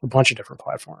a bunch of different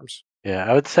platforms. Yeah,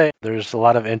 I would say there's a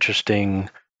lot of interesting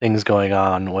things going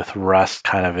on with Rust,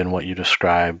 kind of in what you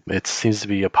described. It seems to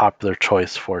be a popular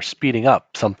choice for speeding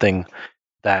up something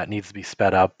that needs to be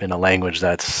sped up in a language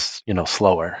that's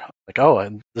slower. Like, oh,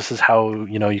 and this is how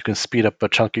you can speed up a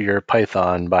chunk of your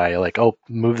Python by like, oh,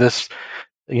 move this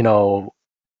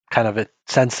kind of a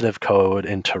sensitive code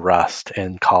into Rust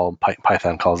and call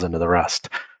Python calls into the Rust.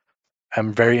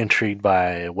 I'm very intrigued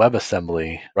by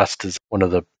WebAssembly. Rust is one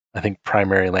of the, I think,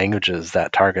 primary languages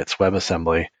that targets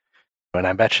WebAssembly. And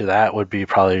I bet you that would be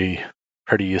probably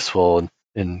pretty useful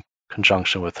in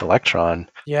conjunction with Electron.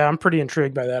 Yeah, I'm pretty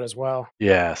intrigued by that as well.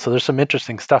 Yeah, so there's some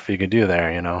interesting stuff you can do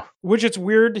there, you know. Which it's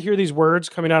weird to hear these words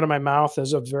coming out of my mouth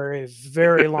as a very,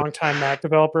 very long time Mac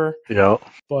developer. Yeah.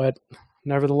 But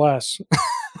nevertheless,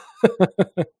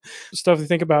 stuff to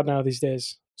think about now these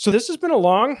days. So this has been a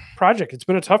long project. It's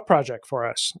been a tough project for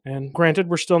us. And granted,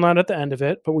 we're still not at the end of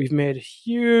it, but we've made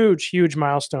huge, huge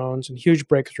milestones and huge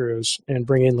breakthroughs in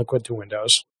bringing Liquid to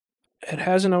Windows. It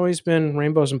hasn't always been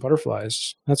rainbows and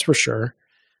butterflies, that's for sure.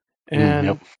 And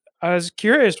Yep. I was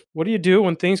curious, what do you do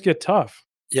when things get tough?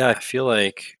 Yeah, I feel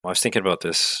like I was thinking about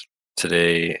this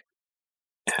today,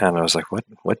 and I was like, what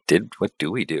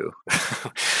do we do?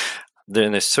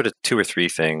 There's sort of 2 or 3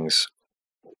 things.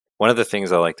 One of the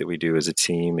things I like that we do as a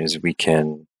team is we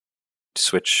can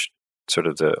switch sort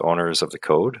of the owners of the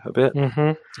code a bit.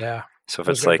 Mm-hmm. Yeah. So if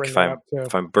it's like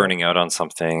if I'm burning out on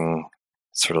something,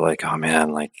 sort of like, oh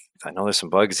man, like I know there's some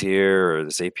bugs here, or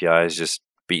this API is just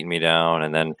beating me down,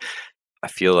 and then I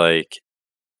feel like,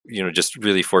 just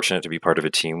really fortunate to be part of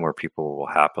a team where people will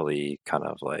happily kind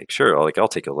of like, sure, I'll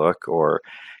take a look, or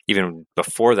even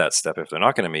before that step, if they're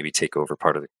not going to maybe take over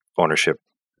part of the ownership,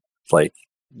 like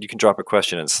you can drop a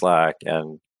question in Slack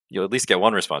and you'll at least get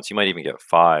one response. You might even get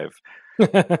 5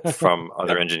 from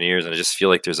other engineers. And I just feel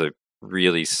like there's a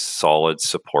really solid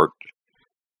support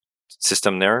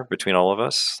system there between all of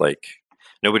us. Like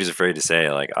nobody's afraid to say,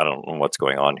 like, I don't know what's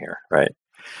going on here. Right.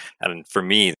 And for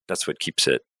me, that's what keeps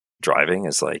it driving,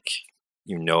 is like,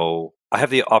 I have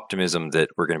the optimism that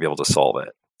we're going to be able to solve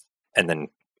it. And then,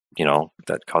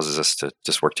 that causes us to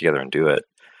just work together and do it.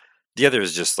 The other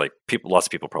is just like lots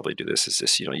of people probably do this, is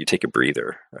just, you take a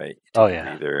breather, right?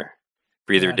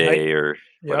 Breather day or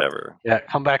whatever. Yeah,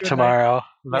 come back tomorrow.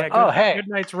 Hey, good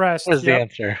night's rest. What is the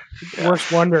answer? It works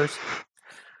wonders.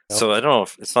 So I don't know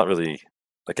if it's not really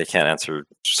like I can't answer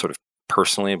sort of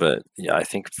personally, but yeah, I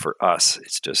think for us,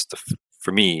 it's just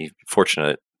for me,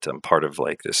 fortunate I'm part of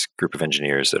like this group of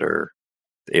engineers that are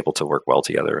able to work well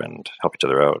together and help each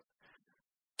other out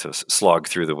to slog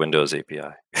through the Windows API.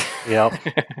 Yep.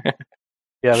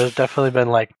 Yeah, there's definitely been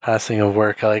like passing of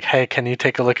work. Like, hey, can you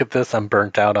take a look at this? I'm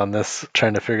burnt out on this,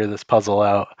 trying to figure this puzzle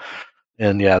out.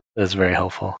 And yeah, it's very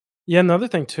helpful. Yeah, another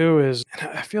thing too is,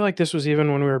 I feel like this was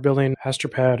even when we were building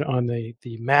Astropad on the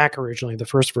Mac originally, the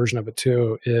first version of it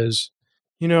too, is,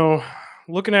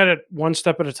 looking at it one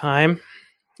step at a time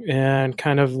and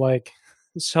kind of like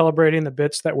celebrating the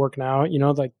bits that work now.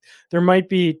 Like there might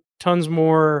be tons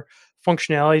more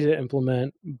functionality to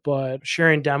implement, but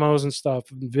sharing demos and stuff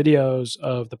and videos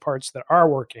of the parts that are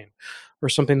working or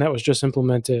something that was just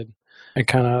implemented and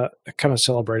kind of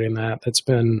celebrating that's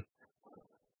been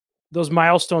those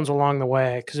milestones along the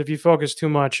way. Because if you focus too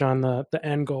much on the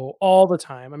end goal all the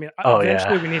time, I mean,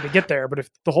 eventually we need to get there, but if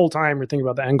the whole time you're thinking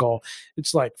about the end goal,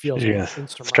 it's like feels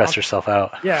stress yourself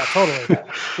out. Yeah, totally.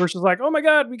 Versus like, oh my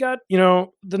God, we got,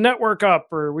 the network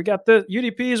up, or we got the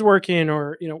UDP is working,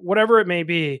 or, whatever it may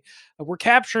be. We're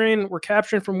capturing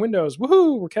from Windows.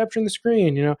 Woohoo, we're capturing the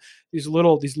screen, these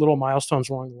little milestones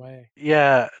along the way.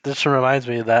 Yeah, this reminds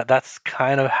me that that's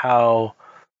kind of how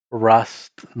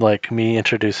Rust, like me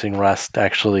introducing Rust,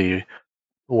 actually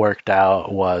worked out.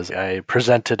 Was I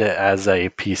presented it as a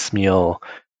piecemeal,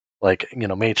 like,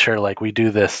 made sure like we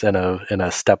do this in a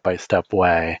step-by-step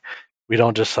way. We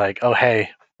don't just like, oh hey,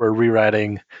 we're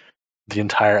rewriting the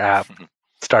entire app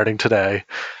starting today.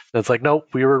 It's like, nope,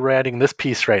 we were writing this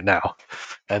piece right now,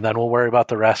 and then we'll worry about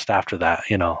the rest after that.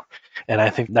 And I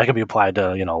think that can be applied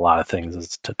to a lot of things,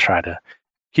 is to try to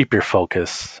keep your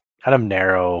focus kind of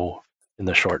narrow in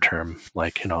the short term.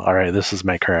 Like, all right, this is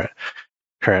my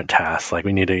current task. Like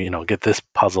we need to, get this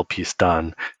puzzle piece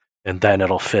done, and then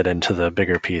it'll fit into the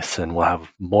bigger piece, and we'll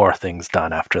have more things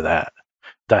done after that.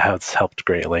 That has helped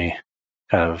greatly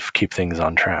kind of keep things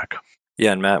on track.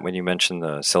 Yeah, and Matt, when you mentioned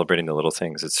the celebrating the little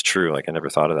things, it's true. Like I never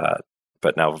thought of that.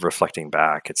 But now reflecting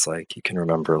back, it's like you can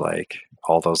remember like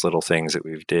all those little things that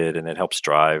we've did, and it helps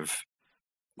drive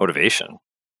motivation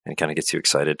and kind of gets you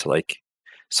excited to like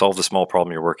solve the small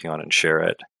problem you're working on and share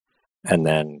it. And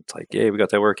then it's like, yay, we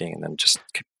got that working. And then just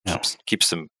keeps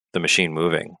the machine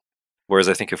moving. Whereas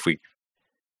I think if we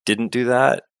didn't do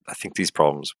that, I think these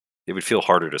problems, it would feel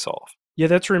harder to solve. Yeah,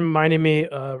 that's reminding me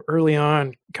of early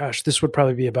on, gosh, this would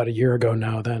probably be about a year ago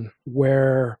now then,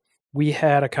 where we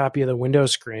had a copy of the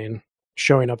Windows screen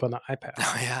showing up on the iPad.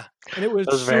 Oh, yeah. And it was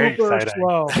super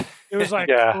slow. It was like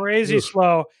crazy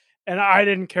slow. And I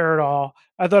didn't care at all.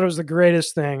 I thought it was the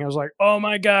greatest thing. I was like, oh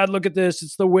my God, look at this.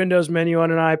 It's the Windows menu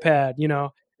on an iPad,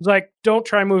 It's like, don't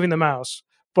try moving the mouse.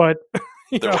 But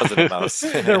There wasn't a mouse.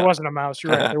 there wasn't a mouse.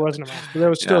 You're right. There wasn't a mouse, but that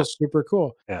was still super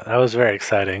cool. Yeah, that was very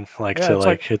exciting. Like Yeah, to it's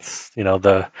like it's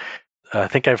I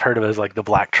think I've heard of it as like the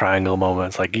black triangle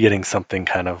moments, like getting something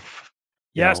kind of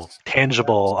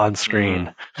tangible on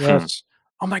screen. Yes.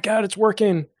 Oh my God, it's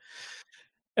working.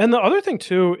 And the other thing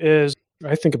too is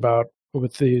I think about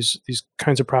with these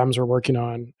kinds of problems we're working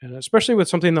on, and especially with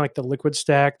something like the Liquid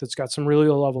Stack that's got some really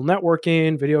low level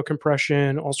networking, video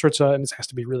compression, all sorts of, and it has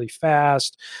to be really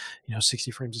fast,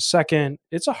 60 frames a second.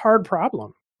 It's a hard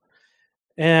problem.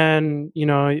 And,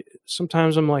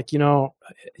 sometimes I'm like,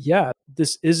 yeah,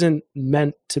 this isn't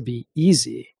meant to be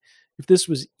easy. If this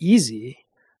was easy,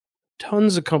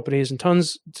 tons of companies and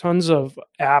tons of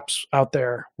apps out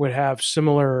there would have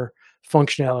similar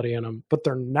functionality in them, but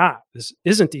they're not. This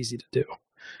isn't easy to do.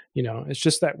 It's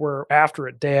just that we're after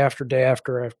it day after day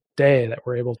after day that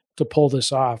we're able to pull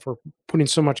this off. We're putting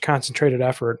so much concentrated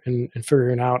effort in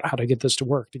figuring out how to get this to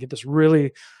work, to get this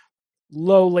really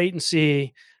low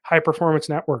latency, high performance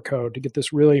network code, to get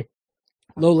this really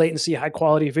low latency, high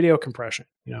quality video compression.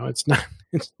 It's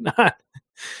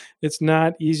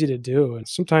not easy to do. And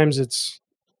sometimes it's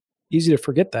easy to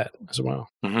forget that as well.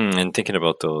 Mm-hmm. And thinking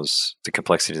about the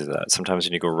complexities of that, sometimes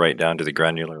when you go right down to the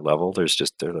granular level, they're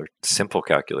simple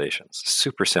calculations,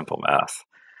 super simple math.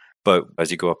 But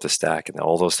as you go up the stack and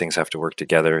all those things have to work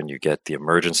together and you get the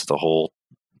emergence of the whole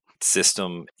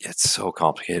system, it's so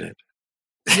complicated.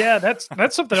 Yeah, that's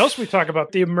something else we talk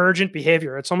about, the emergent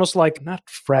behavior. It's almost like not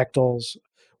fractals,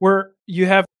 where you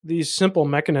have these simple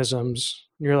mechanisms.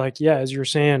 You're like, yeah, as you're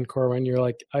saying, Corwin, you're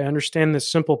like, I understand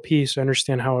this simple piece. I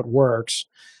understand how it works,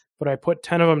 but I put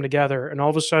 10 of them together and all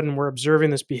of a sudden we're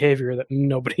observing this behavior that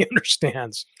nobody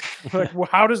understands. Like, well,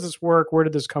 how does this work? Where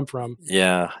did this come from?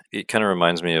 Yeah, it kind of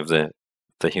reminds me of the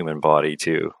human body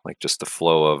too. Like just the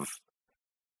flow of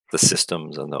the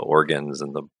systems and the organs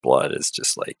and the blood is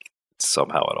just like,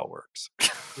 somehow it all works.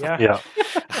 Yeah.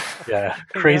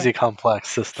 Crazy complex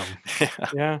system.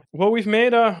 Yeah. Well, we've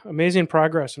made amazing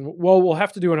progress, and we'll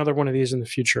have to do another one of these in the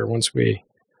future once we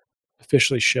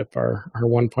officially ship our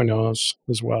 1.0s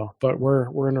as well. But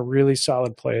we're in a really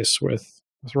solid place with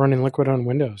running Liquid on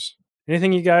Windows.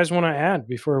 Anything you guys want to add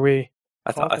before we?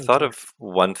 I thought of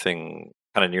one thing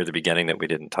kind of near the beginning that we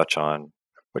didn't touch on,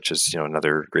 which is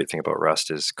another great thing about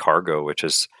Rust is cargo, which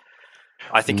is,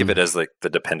 I think of it as like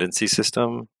the dependency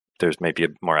system. There's maybe a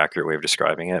more accurate way of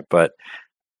describing it. But,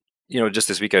 just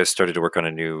this week I started to work on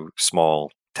a new small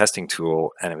testing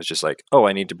tool, and it was just like, oh,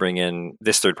 I need to bring in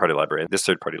this third-party library.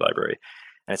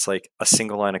 And it's like a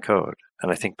single line of code.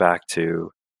 And I think back to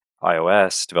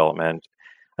iOS development,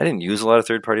 I didn't use a lot of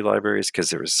third-party libraries because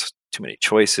there was too many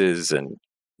choices and,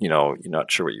 you're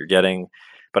not sure what you're getting.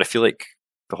 But I feel like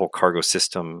the whole cargo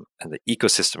system and the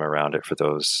ecosystem around it for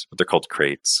those, they're called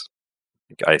crates.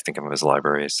 I think of them as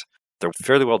libraries. They're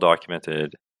fairly well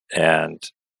documented, and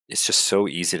it's just so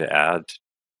easy to add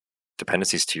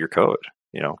dependencies to your code,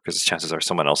 because chances are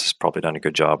someone else has probably done a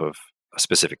good job of a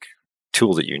specific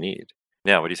tool that you need.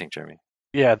 Yeah, what do you think, Jeremy?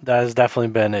 Yeah, that has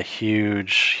definitely been a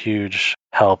huge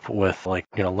help with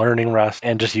learning Rust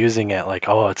and just using it like,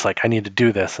 oh, it's like I need to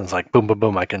do this, and it's like boom, boom,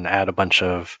 boom, I can add a bunch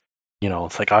of,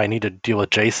 it's like, oh, I need to deal with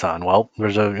JSON. Well,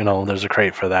 there's a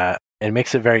crate for that. It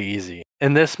makes it very easy.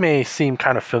 And this may seem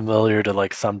kind of familiar to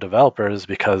like some developers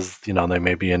because, they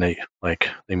may be a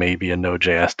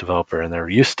Node.js developer and they're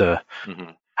used to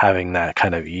having that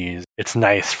kind of ease. It's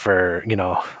nice for,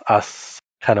 us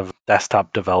kind of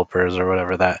desktop developers or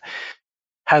whatever that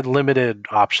had limited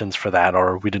options for that,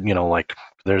 or we did,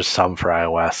 there's some for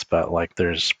iOS, but like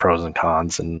there's pros and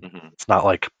cons, and it's not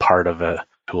like part of a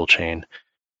tool chain.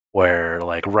 Where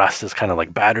like Rust is kind of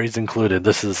like batteries included.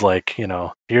 This is like,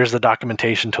 here's the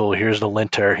documentation tool, here's the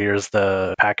linter, here's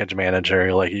the package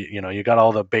manager. Like, you got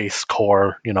all the base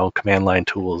core, command line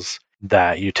tools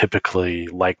that you typically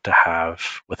like to have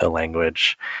with a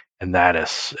language. And that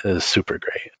is super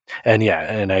great. And yeah,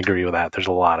 and I agree with that. There's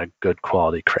a lot of good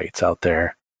quality crates out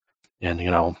there. And,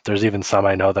 there's even some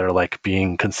I know that are like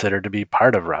being considered to be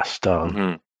part of Rust.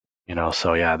 So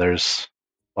yeah, there's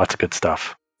lots of good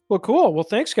stuff. Well, cool. Well,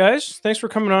 thanks, guys. Thanks for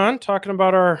coming on, talking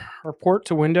about our port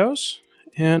to Windows.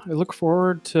 And I look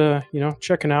forward to,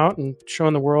 checking out and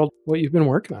showing the world what you've been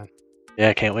working on. Yeah,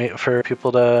 I can't wait for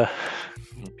people to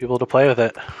play with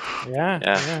it. Yeah,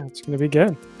 it's going to be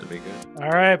good. It'll be good. All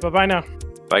right. Bye-bye now.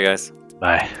 Bye, guys.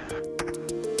 Bye.